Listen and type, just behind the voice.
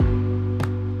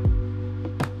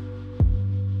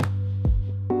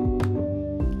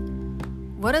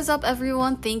What is up,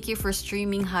 everyone? Thank you for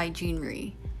streaming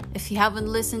Hygienery. If you haven't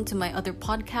listened to my other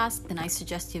podcast, then I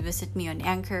suggest you visit me on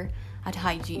Anchor at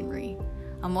Hygienery.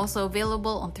 I'm also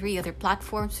available on 3 other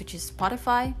platforms, which is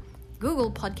Spotify, Google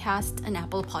Podcast, and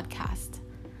Apple Podcast.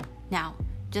 Now,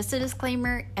 just a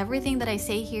disclaimer, everything that I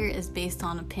say here is based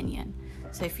on opinion.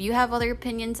 So if you have other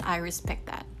opinions, I respect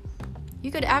that. You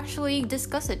could actually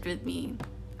discuss it with me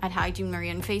at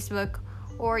Hygienery on Facebook,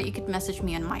 or you could message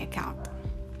me on my account.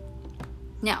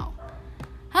 Now,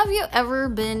 have you ever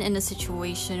been in a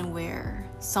situation where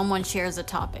someone shares a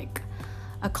topic,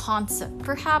 a concept,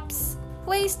 perhaps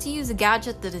ways to use a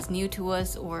gadget that is new to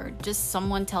us, or just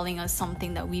someone telling us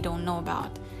something that we don't know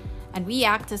about, and we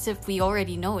act as if we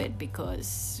already know it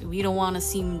because we don't want to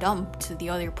seem dumb to the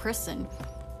other person,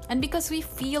 and because we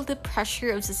feel the pressure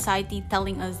of society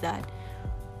telling us that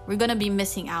we're gonna be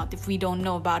missing out if we don't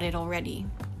know about it already.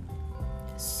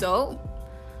 So,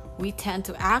 we tend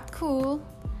to act cool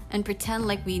and pretend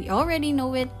like we already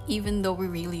know it even though we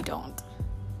really don't.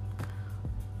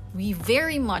 We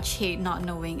very much hate not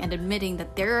knowing and admitting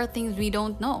that there are things we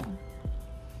don't know.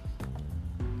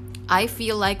 I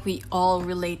feel like we all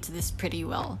relate to this pretty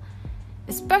well,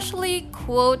 especially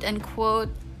quote-unquote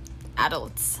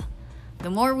adults. The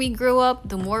more we grow up,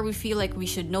 the more we feel like we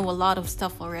should know a lot of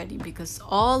stuff already because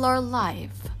all our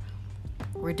life,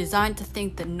 we're designed to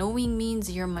think that knowing means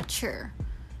you're mature,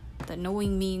 that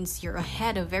knowing means you're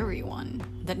ahead of everyone,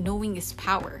 that knowing is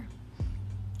power.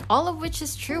 All of which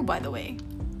is true, by the way.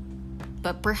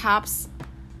 But perhaps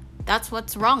that's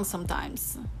what's wrong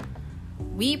sometimes.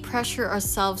 We pressure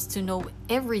ourselves to know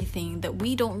everything that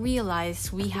we don't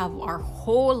realize we have our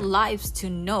whole lives to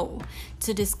know,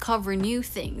 to discover new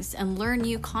things and learn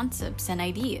new concepts and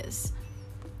ideas.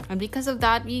 And because of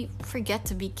that, we forget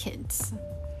to be kids.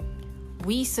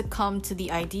 We succumb to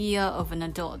the idea of an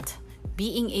adult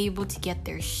being able to get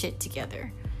their shit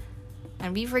together.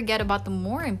 And we forget about the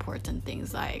more important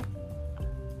things like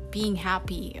being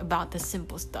happy about the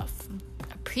simple stuff,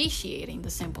 appreciating the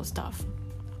simple stuff.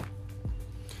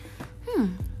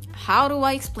 How do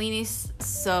I explain this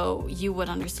so you would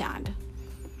understand?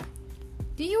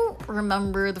 Do you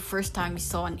remember the first time you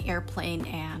saw an airplane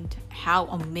and how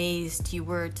amazed you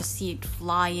were to see it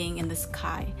flying in the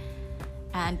sky?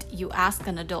 And you ask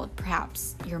an adult,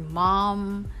 perhaps your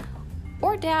mom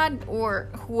or dad or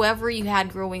whoever you had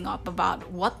growing up,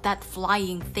 about what that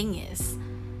flying thing is.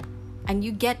 And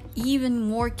you get even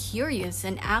more curious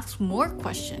and ask more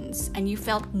questions, and you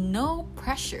felt no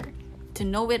pressure to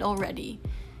know it already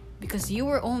because you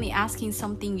were only asking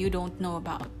something you don't know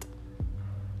about.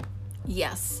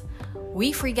 Yes,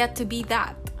 we forget to be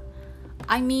that.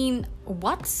 I mean,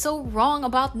 what's so wrong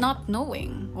about not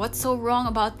knowing? What's so wrong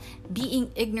about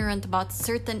being ignorant about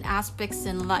certain aspects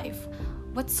in life?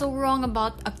 What's so wrong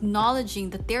about acknowledging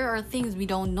that there are things we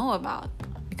don't know about?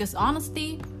 Because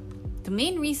honestly, the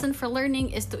main reason for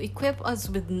learning is to equip us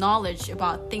with knowledge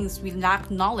about things we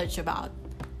lack knowledge about.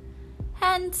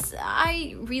 Hence,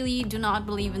 I really do not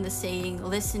believe in the saying,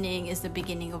 listening is the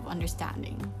beginning of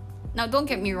understanding. Now, don't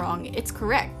get me wrong, it's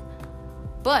correct.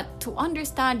 But to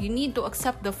understand, you need to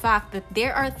accept the fact that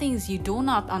there are things you do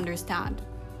not understand.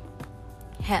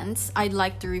 Hence, I'd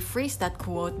like to rephrase that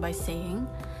quote by saying,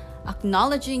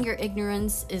 acknowledging your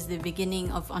ignorance is the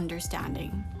beginning of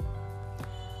understanding.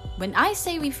 When I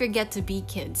say we forget to be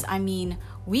kids, I mean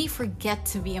we forget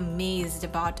to be amazed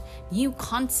about new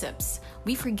concepts.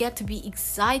 We forget to be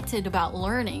excited about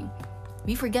learning.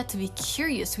 We forget to be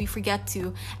curious. We forget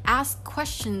to ask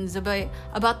questions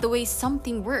about the way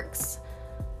something works.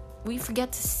 We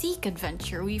forget to seek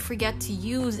adventure. We forget to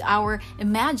use our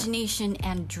imagination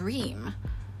and dream.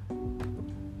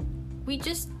 We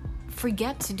just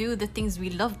forget to do the things we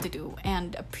love to do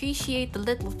and appreciate the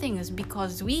little things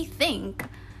because we think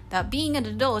that being an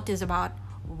adult is about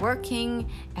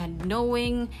working and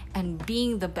knowing and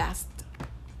being the best.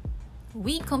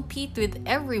 We compete with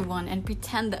everyone and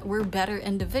pretend that we're better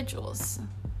individuals.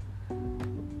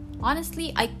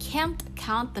 Honestly, I can't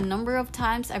count the number of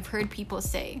times I've heard people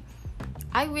say,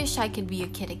 I wish I could be a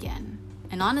kid again.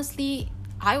 And honestly,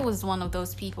 I was one of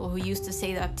those people who used to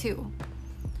say that too.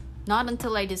 Not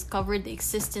until I discovered the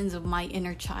existence of my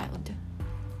inner child.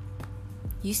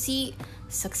 You see,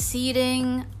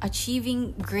 succeeding,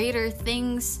 achieving greater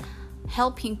things,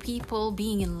 helping people,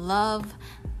 being in love,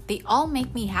 they all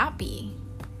make me happy.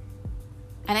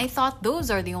 And I thought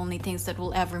those are the only things that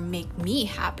will ever make me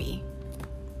happy.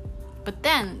 But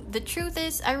then, the truth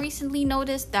is, I recently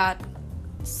noticed that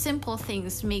simple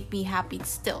things make me happy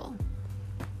still.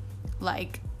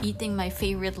 Like eating my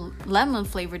favorite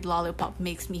lemon-flavored lollipop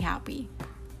makes me happy.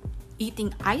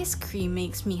 Eating ice cream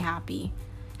makes me happy.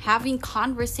 Having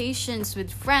conversations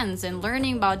with friends and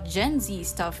learning about Gen Z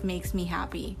stuff makes me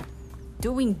happy.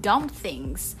 Doing dumb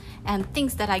things and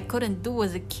things that I couldn't do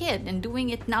as a kid and doing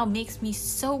it now makes me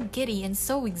so giddy and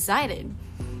so excited.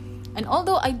 And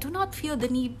although I do not feel the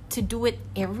need to do it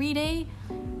every day,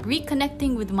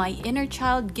 reconnecting with my inner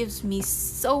child gives me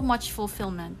so much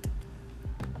fulfillment.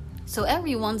 So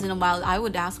every once in a while, I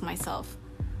would ask myself,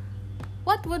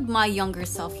 what would my younger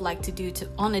self like to do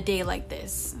on a day like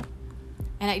this?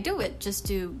 And I do it just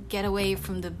to get away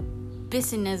from the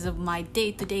busyness of my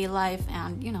day-to-day life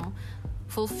and,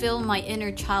 fulfill my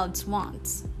inner child's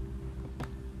wants.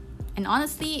 And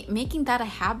honestly, making that a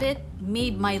habit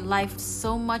made my life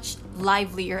so much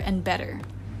livelier and better.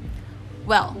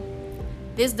 Well,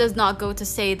 this does not go to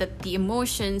say that the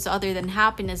emotions other than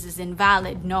happiness is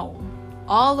invalid. No,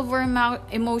 all of our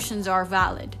emotions are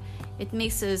valid. It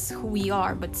makes us who we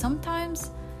are. But sometimes,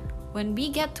 when we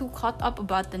get too caught up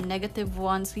about the negative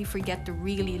ones, we forget to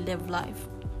really live life.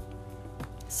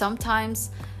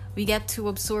 Sometimes, we get too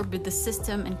absorbed with the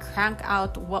system and crank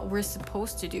out what we're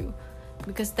supposed to do,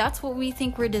 because that's what we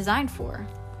think we're designed for.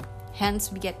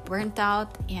 Hence, we get burnt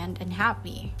out and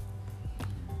unhappy.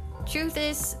 Truth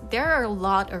is, there are a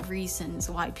lot of reasons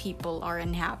why people are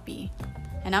unhappy.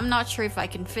 And I'm not sure if I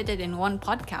can fit it in one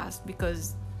podcast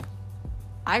because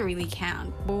I really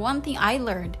can't. But one thing I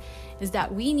learned is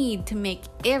that we need to make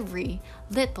every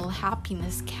little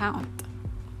happiness count.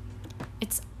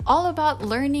 It's all about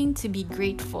learning to be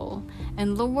grateful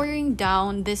and lowering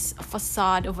down this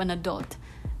facade of an adult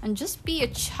and just be a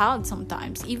child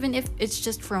sometimes, even if it's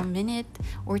just for a minute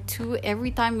or two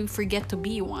every time we forget to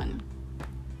be one.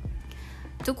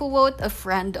 To quote a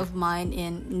friend of mine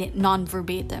in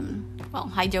non-verbatim, well,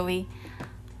 hi Joey,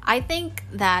 I think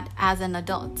that as an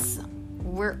adults,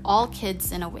 we're all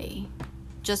kids in a way,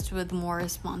 just with more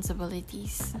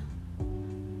responsibilities.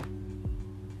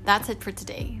 That's it for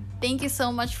today. Thank you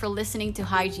so much for listening to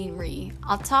Hygiene Marie.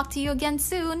 I'll talk to you again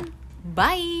soon.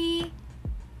 Bye!